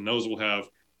paperbacks, and those will have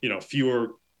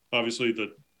fewer. Obviously,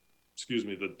 the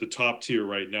top tier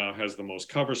right now has the most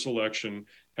cover selection,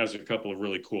 has a couple of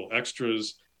really cool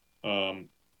extras.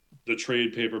 The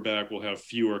trade paperback will have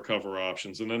fewer cover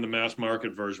options, and then the mass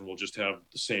market version will just have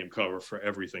the same cover for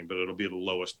everything, but it'll be the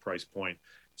lowest price point,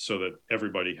 so that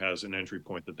everybody has an entry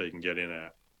point that they can get in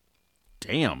at.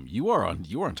 Damn, you are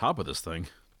on top of this thing.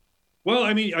 Well,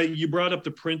 I mean, you brought up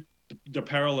the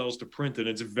parallels to print, and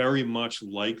it's very much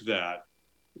like that.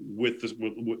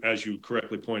 As you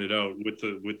correctly pointed out, with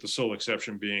the sole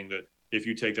exception being that if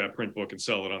you take that print book and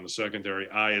sell it on the secondary,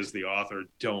 I, as the author,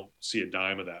 don't see a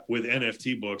dime of that. With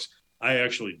NFT books, I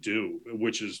actually do,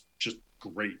 which is just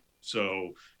great.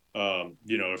 So,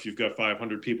 if you've got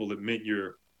 500 people that mint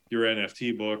your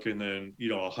NFT book, and then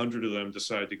 100 of them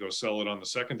decide to go sell it on the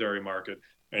secondary market,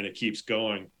 and it keeps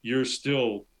going, you're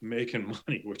still making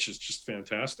money, which is just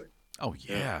fantastic. Oh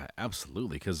Yeah. yeah,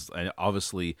 absolutely. Because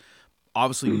obviously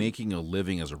making a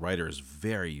living as a writer is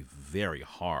very very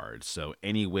hard. So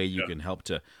any way you Yeah. can help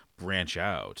to branch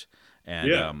out, and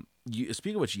Yeah.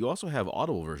 speaking of which, you also have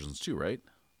audible versions too, right?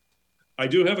 I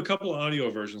do have a couple of audio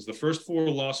versions. The first 4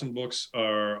 Lawson books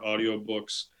are audio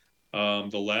books. The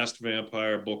Last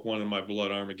Vampire, book 1 in my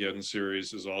Blood Armageddon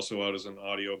series, is also out as an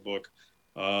audio book.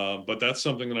 But that's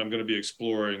something that I'm going to be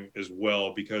exploring as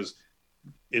well, because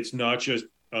it's not just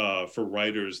for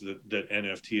writers that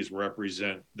NFTs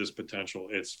represent this potential.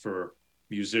 It's for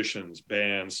musicians,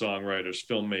 bands, songwriters,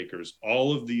 filmmakers.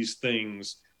 All of these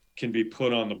things can be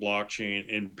put on the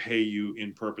blockchain and pay you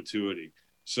in perpetuity.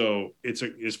 So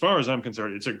as far as I'm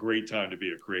concerned, it's a great time to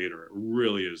be a creator. It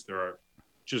really is. There are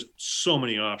just so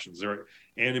many options. There are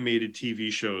animated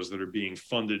TV shows that are being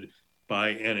funded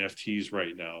by NFTs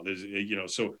right now.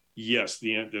 So yes,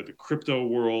 the crypto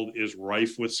world is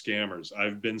rife with scammers.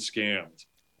 I've been scammed.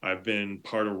 I've been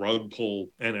part of rug pull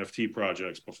NFT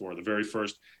projects before. The very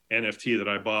first NFT that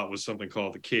I bought was something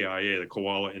called the KIA, the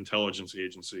Koala Intelligence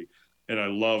Agency. And I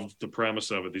loved the premise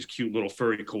of it. These cute little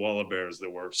furry koala bears that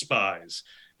were spies,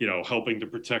 helping to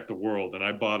protect the world. And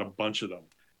I bought a bunch of them.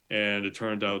 And it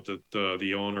turned out that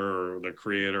the owner or the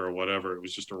creator or whatever, it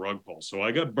was just a rug pull. So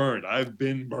I got burned. I've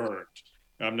been burned.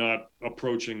 I'm not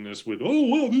approaching this with, oh,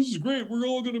 well, this is great. We're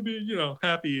all going to be,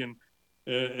 happy and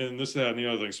this, that, and the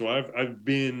other thing. So I've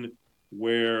been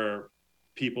where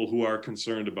people who are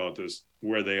concerned about this,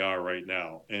 where they are right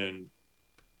now. And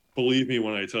believe me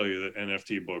when I tell you that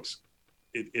NFT books,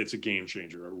 it's a game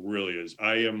changer. It really is.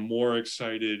 I am more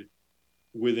excited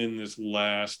within this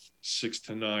last 6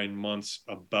 to 9 months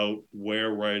about where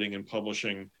writing and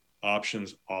publishing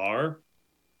options are,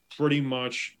 pretty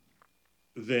much,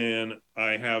 than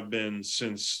I have been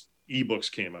since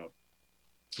ebooks came out.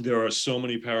 There are so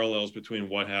many parallels between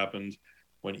what happened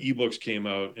when ebooks came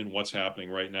out and what's happening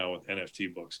right now with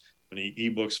NFT books. When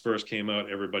ebooks first came out,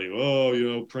 everybody,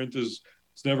 print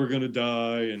it's never going to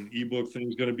die, and ebook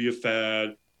thing's going to be a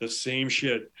fad. The same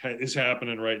shit is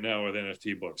happening right now with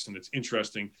NFT books. And it's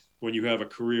interesting when you have a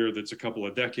career that's a couple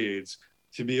of decades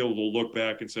to be able to look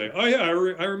back and say, oh yeah, I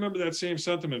remember that same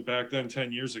sentiment back then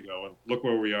 10 years ago, and look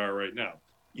where we are right now.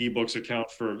 Ebooks account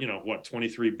for, what,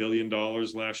 $23 billion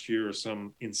last year or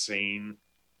some insane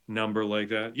number like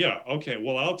that. Yeah. Okay.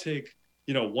 Well, I'll take,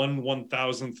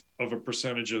 1/1000th of a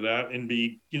percentage of that and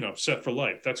be, set for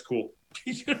life. That's cool.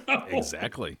 you know?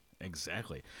 Exactly.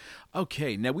 Exactly.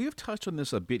 Okay, now we have touched on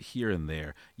this a bit here and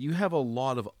there. You have a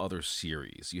lot of other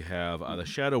series. You have the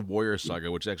Shadow Warrior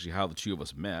saga, which is actually how the two of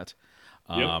us met.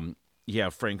 Yep. You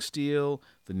have Frank Steele,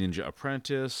 The Ninja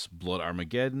Apprentice, Blood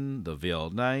Armageddon, The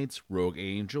Veiled Knights, Rogue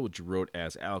Angel, which you wrote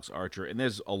as Alex Archer, and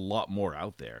there's a lot more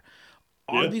out there.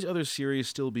 Are Yeah. these other series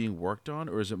still being worked on,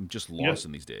 or is it just lost Yep.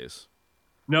 in these days?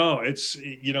 No, it's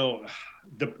the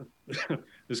this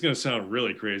is going to sound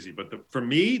really crazy, but for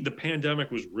me, the pandemic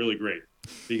was really great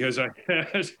because I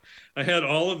had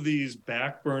all of these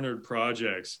backburnered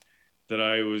projects that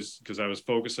because I was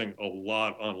focusing a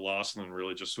lot on Lawson and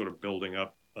really just sort of building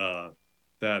up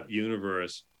that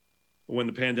universe. When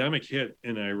the pandemic hit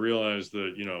and I realized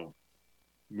that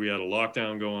we had a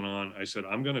lockdown going on, I said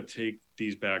I'm going to take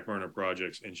these backburner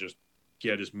projects and just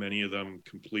get as many of them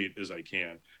complete as I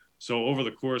can. So over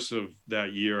the course of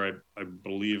that year, I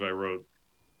believe I wrote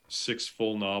 6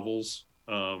 full novels.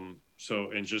 And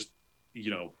just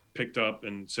picked up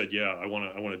and said, yeah, I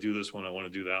want to do this one, I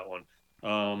want to do that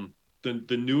one.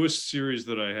 The newest series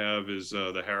that I have is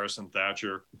the Harrison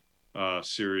Thatcher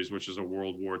series, which is a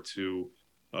World War II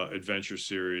adventure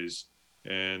series.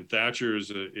 And Thatcher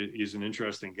is an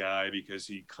interesting guy because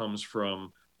he's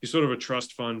sort of a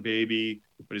trust fund baby,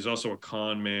 but he's also a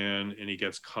con man, and he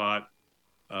gets caught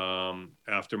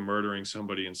after murdering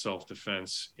somebody in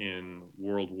self-defense in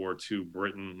World War II,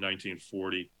 Britain,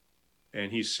 1940.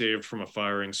 And he's saved from a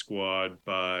firing squad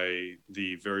by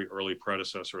the very early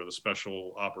predecessor of the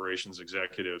Special Operations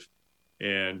Executive.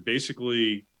 And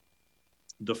basically,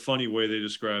 the funny way they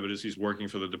describe it is he's working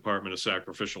for the Department of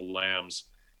Sacrificial Lambs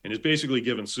and is basically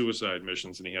given suicide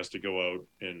missions, and he has to go out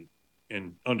and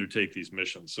undertake these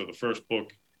missions. So the first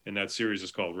book in that series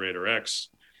is called Raider X,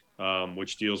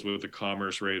 which deals with the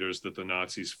commerce raiders that the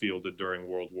Nazis fielded during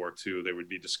World War II. They would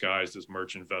be disguised as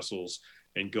merchant vessels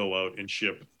and go out and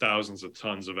ship thousands of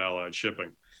tons of Allied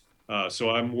shipping. So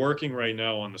I'm working right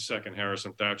now on the second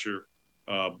Harrison Thatcher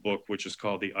book, which is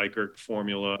called The Eichert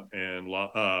Formula. And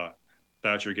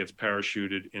Thatcher gets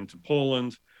parachuted into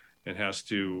Poland and has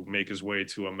to make his way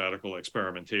to a medical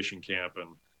experimentation camp, and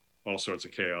all sorts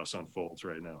of chaos unfolds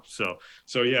right now. So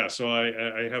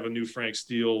I have a new Frank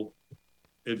Steele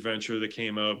adventure that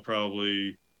came out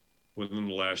probably within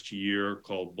the last year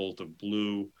called Bolt of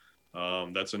Blue.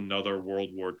 That's another World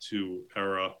War II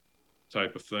era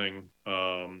type of thing.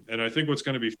 And I think what's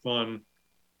going to be fun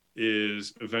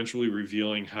is eventually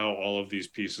revealing how all of these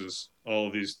pieces, all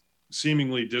of these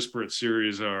seemingly disparate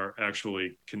series are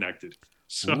actually connected.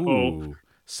 So Ooh.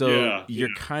 So yeah,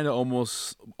 you're kind of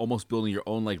almost building your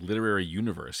own like literary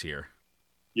universe here.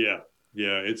 yeah,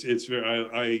 yeah. It's very.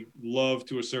 I love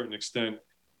to a certain extent,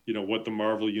 what the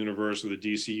Marvel universe or the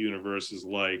DC universe is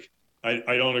like.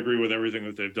 I don't agree with everything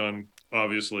that they've done,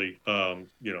 obviously.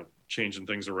 Changing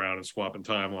things around and swapping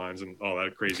timelines and all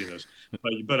that craziness.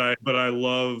 But I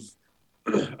love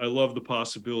I love the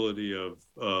possibility of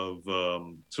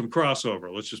some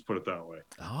crossover. Let's just put it that way,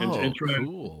 and Oh,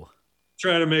 cool.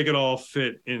 try to make it all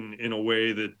fit in a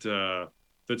way that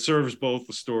serves both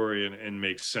the story and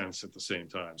makes sense at the same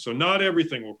time. So not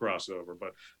everything will cross over,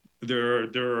 but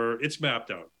it's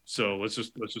mapped out. So let's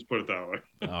just put it that way.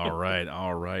 All right,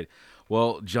 all right.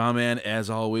 Well, John, man, as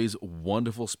always,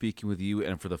 wonderful speaking with you.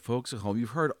 And for the folks at home,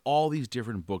 you've heard all these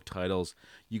different book titles.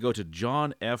 You go to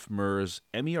Jon F. Merz,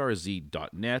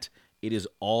 MERZ.net. It is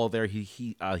all there.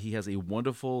 He has a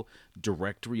wonderful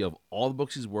directory of all the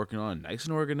books he's working on, nice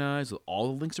and organized, with all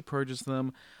the links to purchase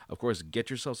them. Of course, get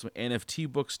yourself some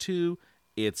NFT books too.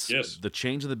 It's Yes. the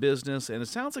change of the business, and it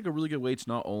sounds like a really good way to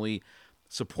not only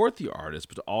support the artist,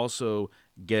 but to also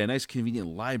get a nice, convenient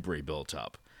library built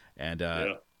up. And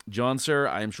Yeah. John, sir,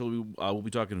 I am sure we'll be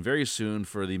talking very soon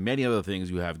for the many other things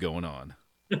you have going on.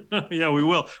 Yeah, we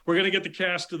will. We're gonna get the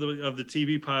cast of the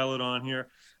TV pilot on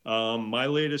here. My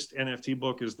latest NFT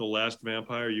book is The Last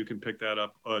Vampire. You can pick that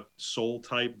up at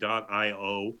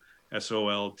soultype.io,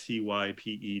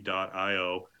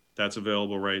 SOLTYPE.io. That's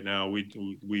available right now.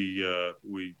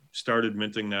 We started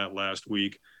minting that last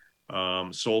week.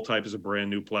 Soul Type is a brand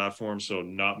new platform, so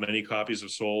not many copies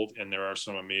have sold, and there are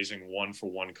some amazing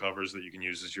one-for-one covers that you can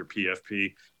use as your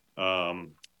PFP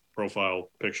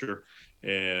profile picture.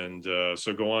 And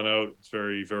so go on out. It's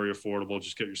very, very affordable.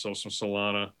 Just get yourself some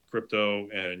Solana crypto,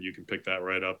 and you can pick that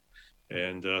right up.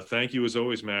 And thank you as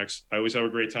always, Max. I always have a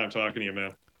great time talking to you,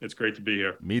 man. It's great to be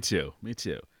here. Me too. Me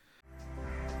too.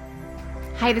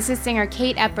 Hi, this is singer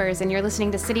Kate Eppers, and you're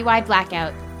listening to Citywide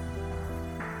Blackout.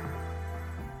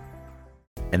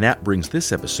 And that brings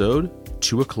this episode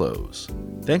to a close.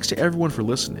 Thanks to everyone for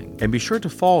listening, and be sure to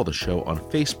follow the show on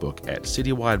Facebook at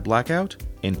Citywide Blackout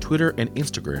and Twitter and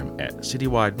Instagram at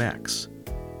CitywideMax.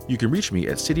 You can reach me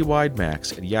at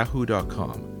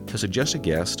citywidemax@yahoo.com to suggest a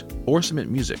guest or submit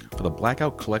music for the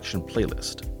Blackout Collection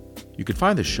playlist. You can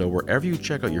find this show wherever you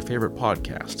check out your favorite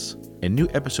podcasts, and new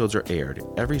episodes are aired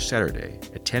every Saturday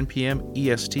at 10 p.m.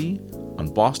 EST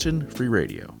on Boston Free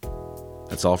Radio.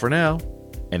 That's all for now,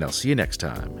 and I'll see you next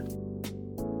time.